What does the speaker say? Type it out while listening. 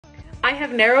I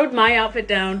have narrowed my outfit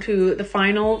down to the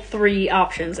final 3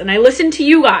 options, and I listened to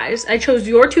you guys. I chose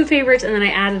your 2 favorites, and then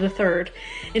I added a 3rd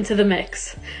into the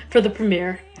mix for the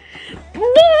premiere.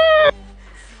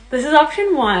 This is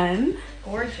option 1.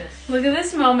 Gorgeous. Look at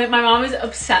this moment. My mom is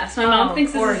obsessed. My mom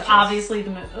thinks gorgeous. this is obviously the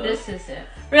move. This is it.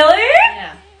 Really?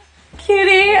 Yeah.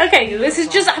 Cutie. Okay, this is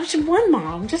just option 1,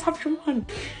 Mom. Just option 1.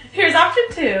 Here's option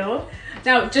 2.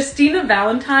 Now, Justina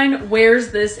Valentine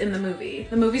wears this in the movie.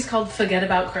 The movie's called Forget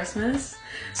About Christmas.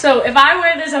 So if I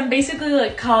wear this, I'm basically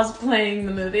like cosplaying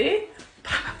the movie.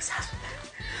 But I'm obsessed with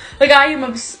it. Like I'm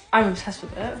obsessed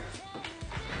with it.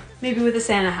 Maybe with a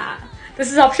Santa hat.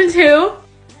 This is option 2.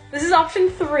 This is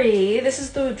option 3. This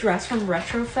is the dress from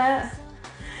Retrofit.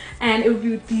 And it would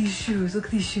be with these shoes. Look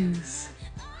at these shoes.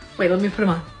 Wait, let me put them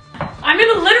on. I'm in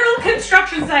a literal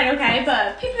construction site, okay?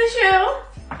 But peep the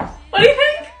shoe. What do you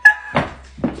think?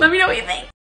 Let me know what you think.